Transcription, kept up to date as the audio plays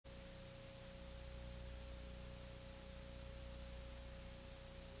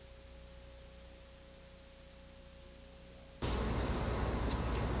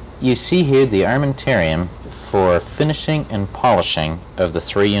You see here the armamentarium for finishing and polishing of the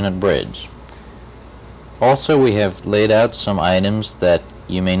 3-unit bridge. Also, we have laid out some items that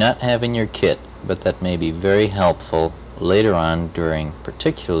you may not have in your kit, but that may be very helpful later on during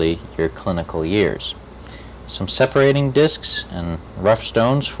particularly your clinical years. Some separating discs and rough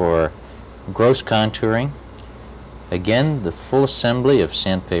stones for gross contouring. Again, the full assembly of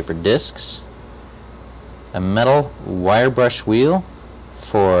sandpaper discs. A metal wire brush wheel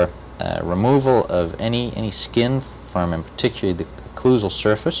for removal of any skin from, in particular, the occlusal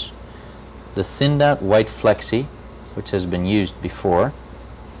surface. The thinned out white flexi, which has been used before.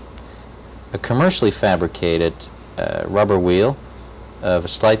 A commercially fabricated rubber wheel of a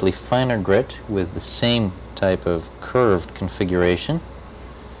slightly finer grit with the same type of curved configuration.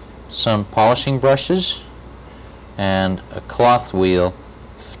 Some polishing brushes and a cloth wheel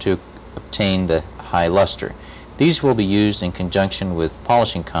to obtain the high luster. These will be used in conjunction with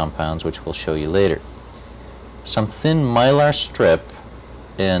polishing compounds, which we'll show you later. Some thin mylar strip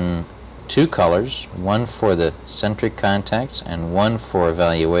in 2 colors, one for the centric contacts and one for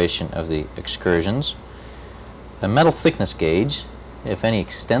evaluation of the excursions. A metal thickness gauge. If any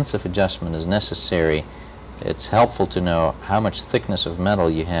extensive adjustment is necessary, it's helpful to know how much thickness of metal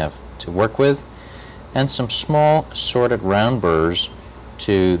you have to work with. And some small assorted round burrs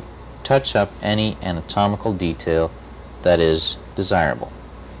to touch up any anatomical detail that is desirable.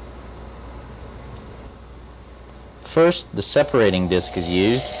 First, the separating disc is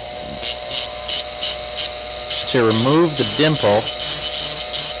used to remove the dimple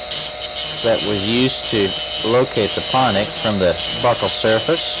that was used to locate the ponic from the buccal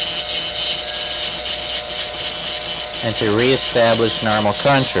surface and to re-establish normal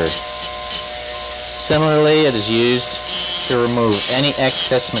contour. Similarly, it is used to remove any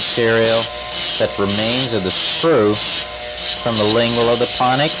excess material that remains of the sprue from the lingual of the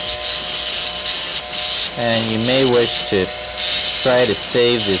ponic, and you may wish to try to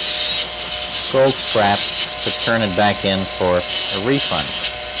save this gold scrap to turn it back in for a refund.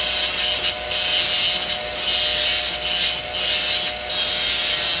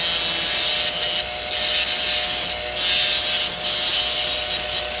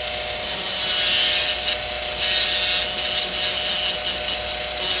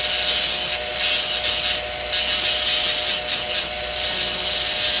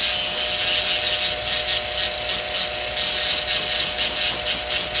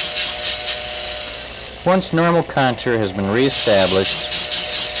 Once normal contour has been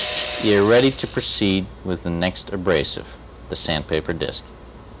re-established, you're ready to proceed with the next abrasive, the sandpaper disc.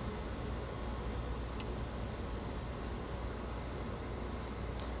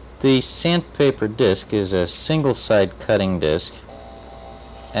 The sandpaper disc is a single-side cutting disc,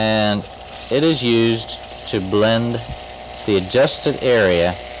 and it is used to blend the adjusted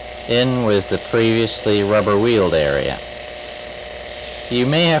area in with the previously rubber-wheeled area. You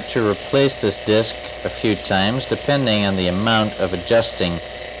may have to replace this disc a few times depending on the amount of adjusting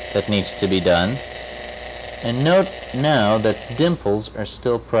that needs to be done. And note now that dimples are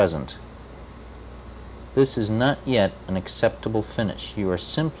still present. This is not yet an acceptable finish. You are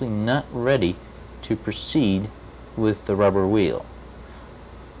simply not ready to proceed with the rubber wheel.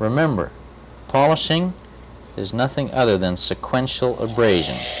 Remember, polishing is nothing other than sequential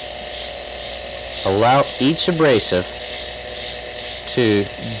abrasion. Allow each abrasive to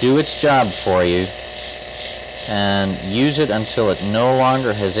do its job for you and use it until it no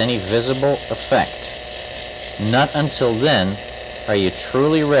longer has any visible effect. Not until then are you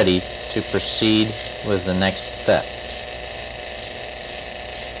truly ready to proceed with the next step.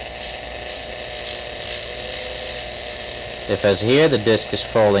 If, as here, the disc is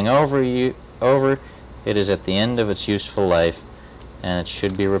folding over, it is at the end of its useful life and it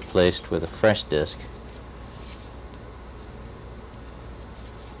should be replaced with a fresh disc.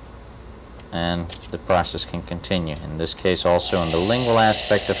 And the process can continue. In this case also in the lingual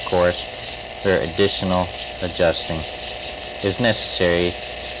aspect, of course, where additional adjusting is necessary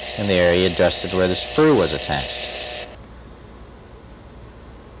in the area adjusted where the sprue was attached.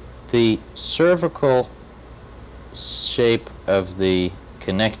 The cervical shape of the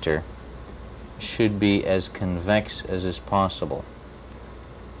connector should be as convex as is possible,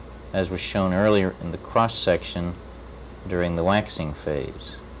 as was shown earlier in the cross-section during the waxing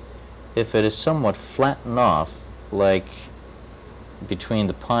phase. If it is somewhat flattened off, like between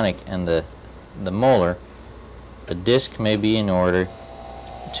the ponic and the molar, a disc may be in order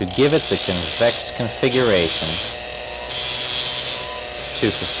to give it the convex configuration to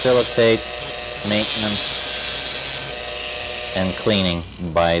facilitate maintenance and cleaning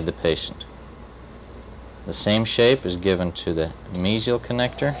by the patient. The same shape is given to the mesial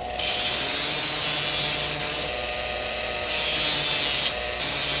connector.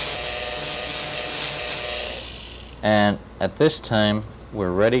 And at this time,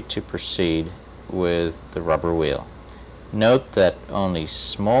 we're ready to proceed with the rubber wheel. Note that only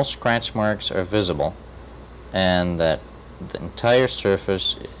small scratch marks are visible and that the entire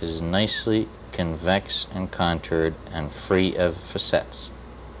surface is nicely convex and contoured and free of facets.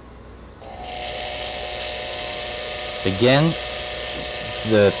 Again,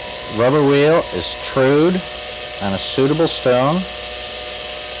 the rubber wheel is trued on a suitable stone,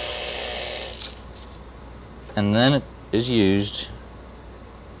 and then it is used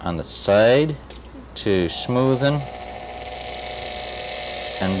on the side to smoothen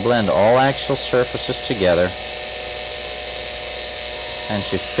and blend all axial surfaces together and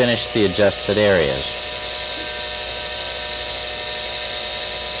to finish the adjusted areas.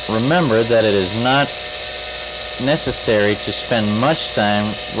 Remember that it is not necessary to spend much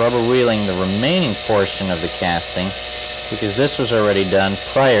time rubber wheeling the remaining portion of the casting, because this was already done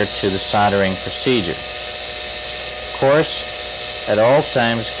prior to the soldering procedure. Of course, at all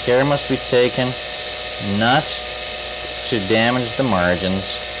times care must be taken not to damage the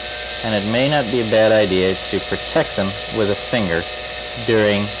margins, and it may not be a bad idea to protect them with a finger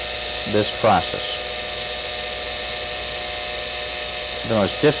during this process. The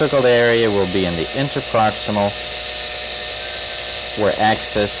most difficult area will be in the interproximal, where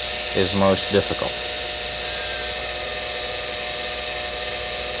access is most difficult.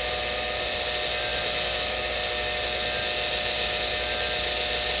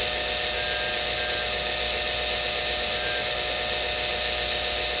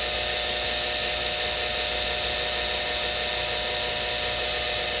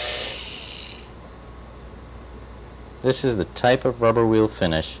 This is the type of rubber wheel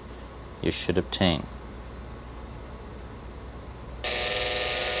finish you should obtain.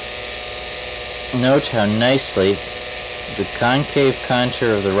 Note how nicely the concave contour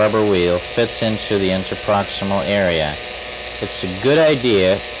of the rubber wheel fits into the interproximal area. It's a good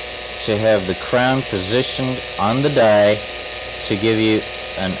idea to have the crown positioned on the die to give you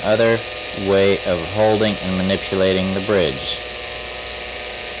another way of holding and manipulating the bridge.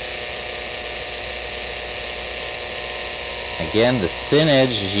 Again, the thin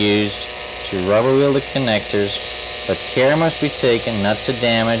edge is used to rubber wheel the connectors, but care must be taken not to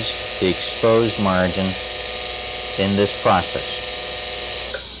damage the exposed margin in this process.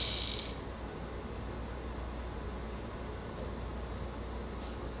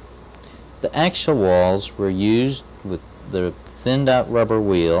 The axial walls were used with the thinned out rubber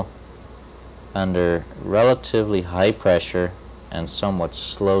wheel under relatively high pressure and somewhat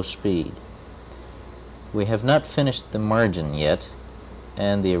slow speed. We have not finished the margin yet,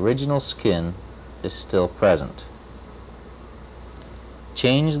 and the original skin is still present.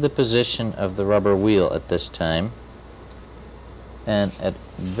 Change the position of the rubber wheel at this time, and at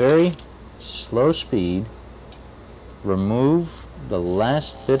very slow speed remove the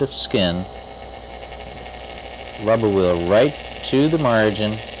last bit of skin, rubber wheel right to the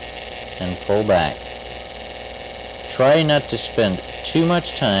margin, and pull back. Try not to spend too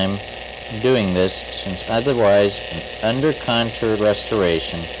much time doing this, since otherwise an under-contoured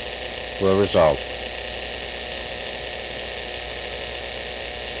restoration will result.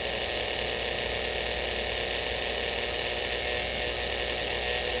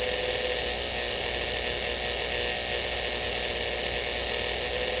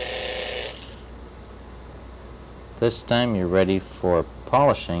 This time you're ready for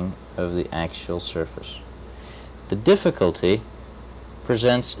polishing of the axial surface. The difficulty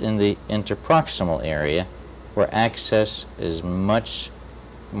presents in the interproximal area, where access is much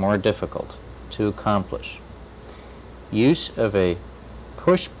more difficult to accomplish. Use of a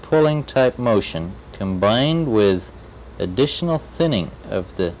push-pulling type motion combined with additional thinning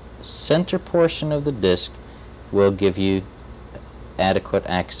of the center portion of the disc will give you adequate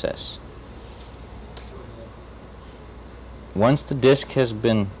access. Once the disc has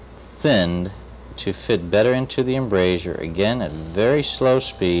been thinned to fit better into the embrasure, again at very slow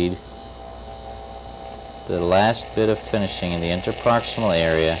speed, the last bit of finishing in the interproximal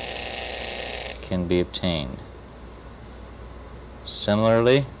area can be obtained.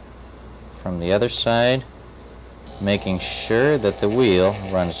 Similarly, from the other side, making sure that the wheel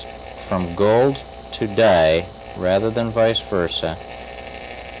runs from gold to die rather than vice versa,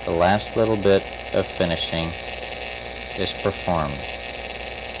 the last little bit of finishing is performed.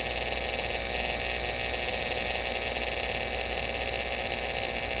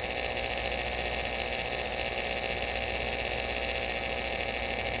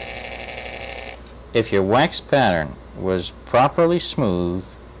 If your wax pattern was properly smooth,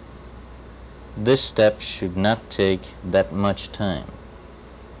 this step should not take that much time.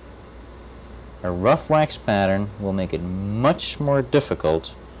 A rough wax pattern will make it much more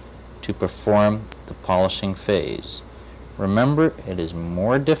difficult to perform the polishing phase. Remember, it is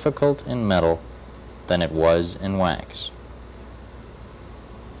more difficult in metal than it was in wax.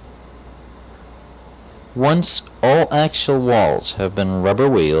 Once all axial walls have been rubber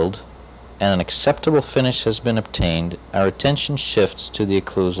wheeled and an acceptable finish has been obtained, our attention shifts to the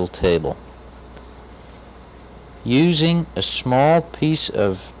occlusal table. Using a small piece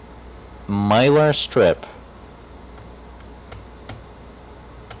of mylar strip,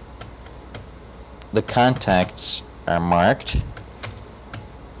 the contacts are marked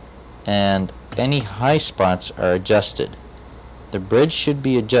and any high spots are adjusted. The bridge should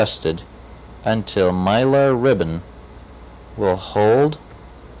be adjusted until mylar ribbon will hold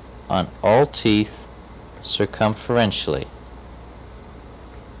on all teeth circumferentially.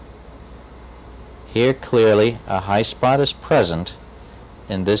 Here clearly a high spot is present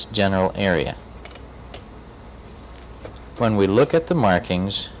in this general area. When we look at the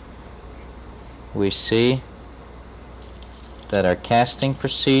markings, we see that our casting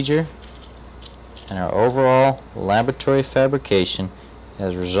procedure and our overall laboratory fabrication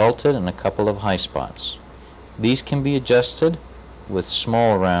has resulted in a couple of high spots. These can be adjusted with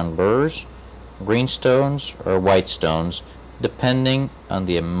small round burrs, greenstones, or white stones, depending on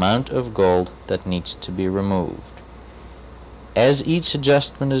the amount of gold that needs to be removed. As each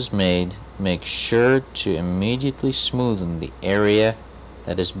adjustment is made, make sure to immediately smoothen the area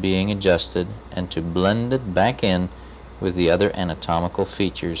that is being adjusted and to blend it back in with the other anatomical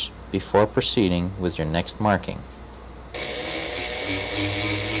features before proceeding with your next marking.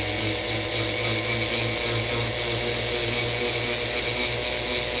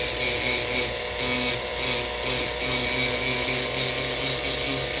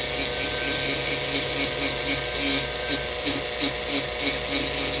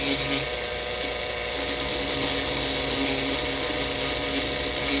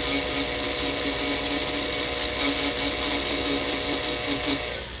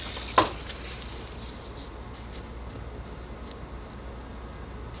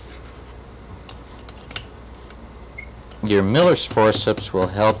 Your miller's forceps will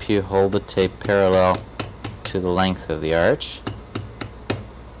help you hold the tape parallel to the length of the arch,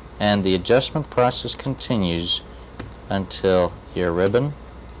 and the adjustment process continues until your ribbon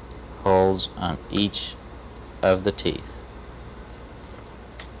holds on each of the teeth.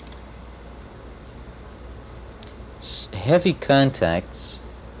 Heavy contacts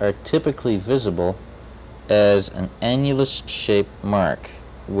are typically visible as an annulus-shaped mark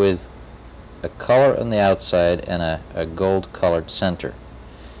with a color on the outside and a gold-colored center.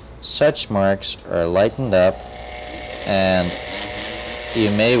 Such marks are lightened up, and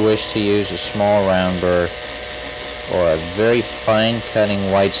you may wish to use a small round burr or a very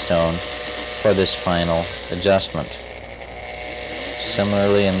fine-cutting white stone for this final adjustment.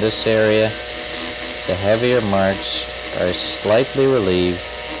 Similarly, in this area, the heavier marks are slightly relieved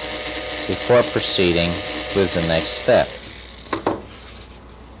before proceeding with the next step.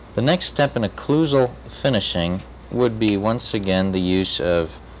 The next step in occlusal finishing would be once again the use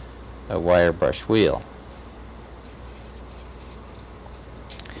of a wire brush wheel.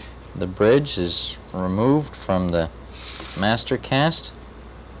 The bridge is removed from the master cast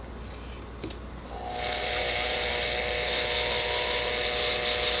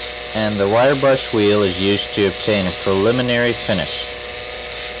and the wire brush wheel is used to obtain a preliminary finish.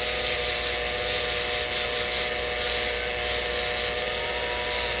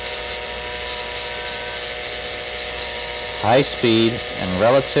 High speed and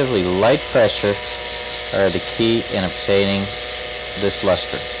relatively light pressure are the key in obtaining this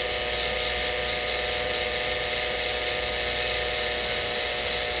luster.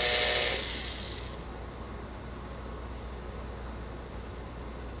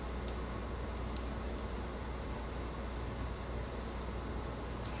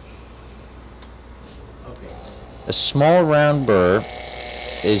 A small round burr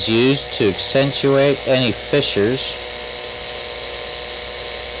is used to accentuate any fissures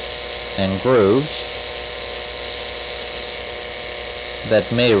and grooves that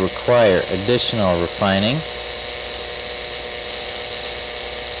may require additional refining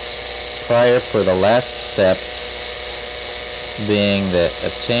prior for the last step being the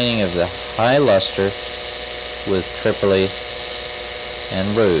obtaining of the high luster with tripoli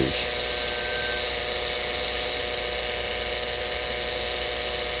and rouge.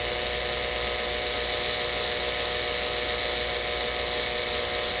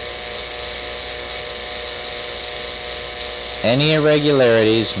 Any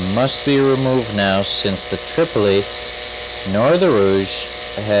irregularities must be removed now, since the Tripoli nor the rouge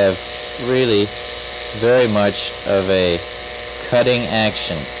have really very much of a cutting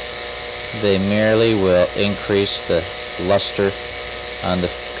action. They merely will increase the luster on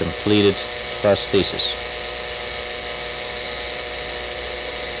the completed prosthesis.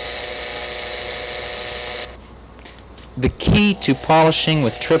 The key to polishing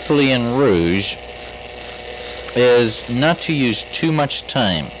with Tripoli and rouge is not to use too much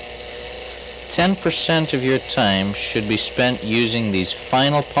time. 10% of your time should be spent using these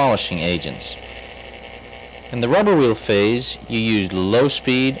final polishing agents. In the rubber wheel phase, you use low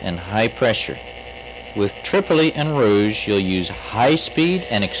speed and high pressure. With Tripoli and rouge, you'll use high speed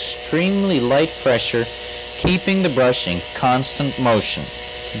and extremely light pressure, keeping the brush in constant motion.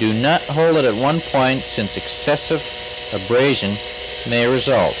 Do not hold it at one point, since excessive abrasion may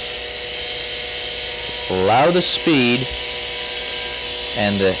result. Allow the speed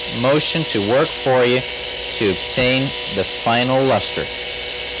and the motion to work for you to obtain the final luster.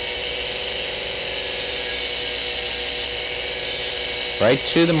 Right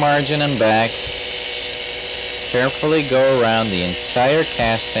to the margin and back. Carefully go around the entire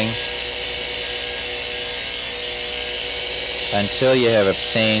casting until you have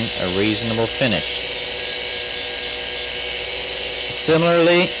obtained a reasonable finish.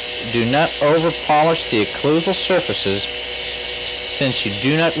 Similarly, do not over-polish the occlusal surfaces, since you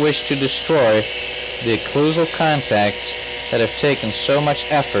do not wish to destroy the occlusal contacts that have taken so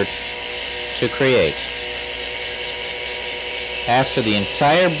much effort to create. After the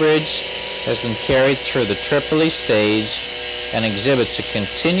entire bridge has been carried through the Tripoli stage and exhibits a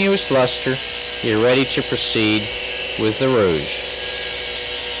continuous luster, you're ready to proceed with the rouge.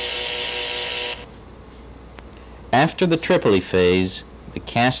 After the Tripoli phase, the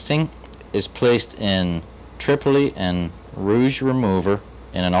casting is placed in Tripoli and rouge remover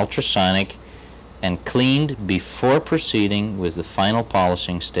in an ultrasonic and cleaned before proceeding with the final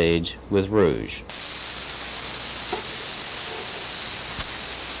polishing stage with rouge.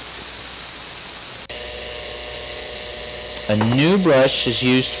 A new brush is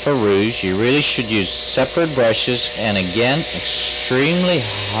used for rouge. You really should use separate brushes, and again, extremely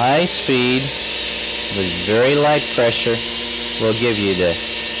high speed with very light pressure will give you the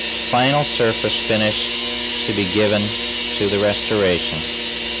final surface finish to be given to the restoration.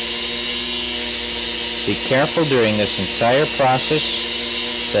 Be careful during this entire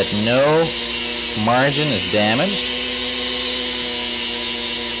process that no margin is damaged,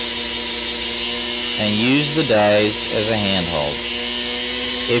 and use the dies as a handhold.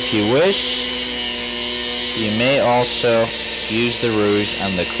 If you wish, you may also use the rouge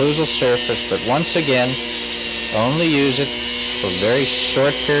on the occlusal surface, but once again, only use it for very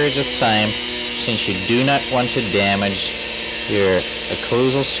short periods of time, since you do not want to damage your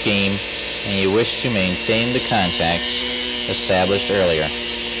occlusal scheme and you wish to maintain the contacts established earlier.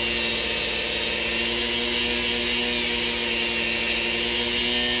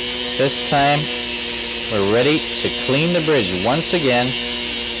 This time, we're ready to clean the bridge once again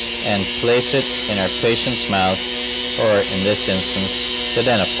and place it in our patient's mouth, or in this instance, the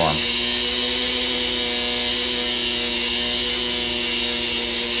dentiform.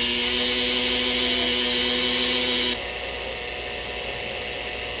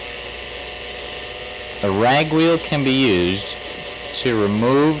 A rag wheel can be used to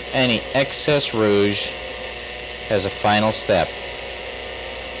remove any excess rouge as a final step.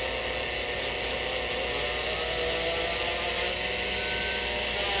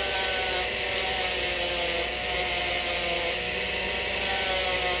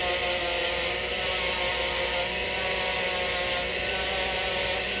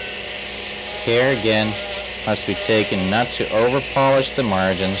 Care again must be taken not to over-polish the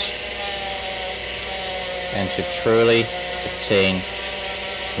margins and to truly obtain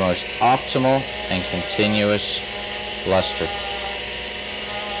the most optimal and continuous luster.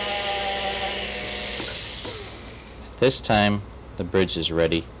 At this time, the bridge is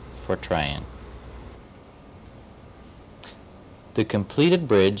ready for try-in. The completed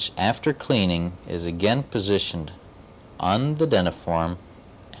bridge after cleaning is again positioned on the dentiform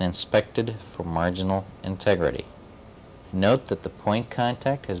and inspected for marginal integrity. Note that the point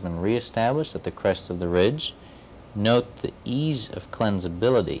contact has been reestablished at the crest of the ridge. Note the ease of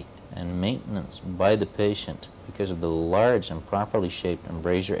cleansability and maintenance by the patient because of the large and properly shaped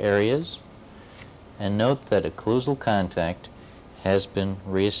embrasure areas. And note that occlusal contact has been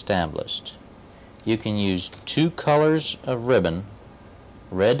reestablished. You can use two colors of ribbon,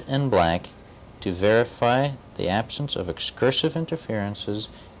 red and black, to verify the absence of excursive interferences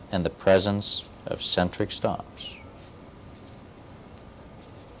and the presence of centric stops.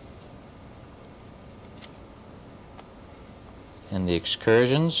 and the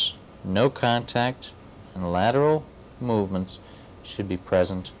excursions, no contact, and lateral movements should be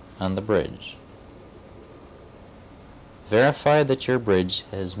present on the bridge. Verify that your bridge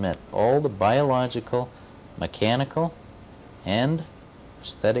has met all the biological, mechanical, and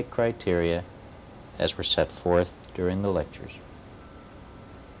aesthetic criteria as were set forth during the lectures.